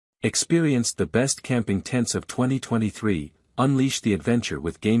Experience the best camping tents of 2023, unleash the adventure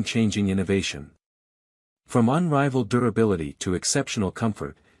with game-changing innovation. From unrivaled durability to exceptional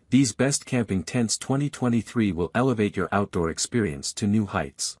comfort, these best camping tents 2023 will elevate your outdoor experience to new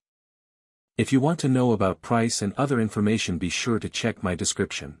heights. If you want to know about price and other information, be sure to check my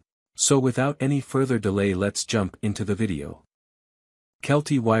description. So without any further delay, let's jump into the video.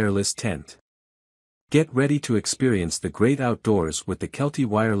 Kelty Wireless Tent. Get ready to experience the great outdoors with the Kelty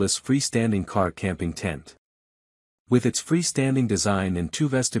Wireless Freestanding Car Camping Tent. With its freestanding design and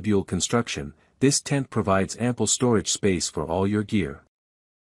two-vestibule construction, this tent provides ample storage space for all your gear.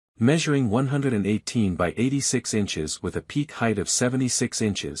 Measuring 118 by 86 inches with a peak height of 76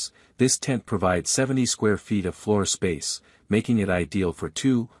 inches, this tent provides 70 square feet of floor space, making it ideal for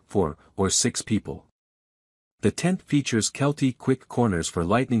 2, 4, or 6 people. The tent features Kelty quick corners for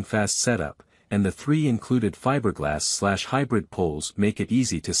lightning-fast setup, and the 3 included fiberglass/hybrid poles make it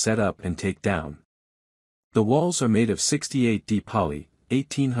easy to set up and take down. The walls are made of 68D poly,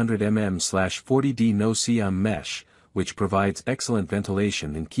 1800 mm/40D no-see-um mesh, which provides excellent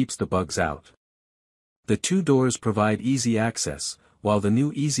ventilation and keeps the bugs out. The 2 doors provide easy access, while the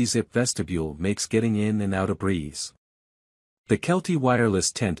new Easy Zip vestibule makes getting in and out a breeze. The Kelty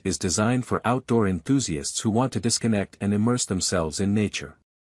Wireless Tent is designed for outdoor enthusiasts who want to disconnect and immerse themselves in nature.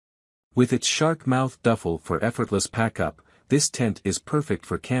 With its shark mouth duffel for effortless pack-up, this tent is perfect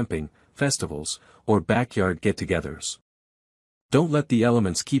for camping, festivals, or backyard get-togethers. Don't let the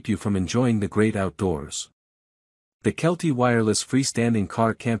elements keep you from enjoying the great outdoors. The Kelty Wireless Freestanding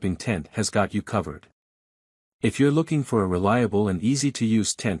Car Camping Tent has got you covered. If you're looking for a reliable and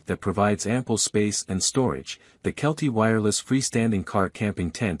easy-to-use tent that provides ample space and storage, the Kelty Wireless Freestanding Car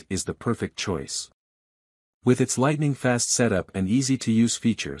Camping Tent is the perfect choice. With its lightning-fast setup and easy-to-use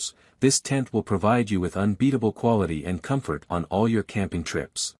features, this tent will provide you with unbeatable quality and comfort on all your camping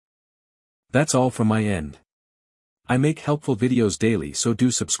trips. That's all from my end. I make helpful videos daily, so do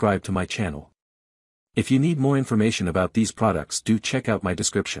subscribe to my channel. If you need more information about these products, do check out my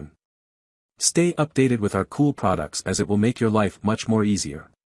description. Stay updated with our cool products, as it will make your life much more easier.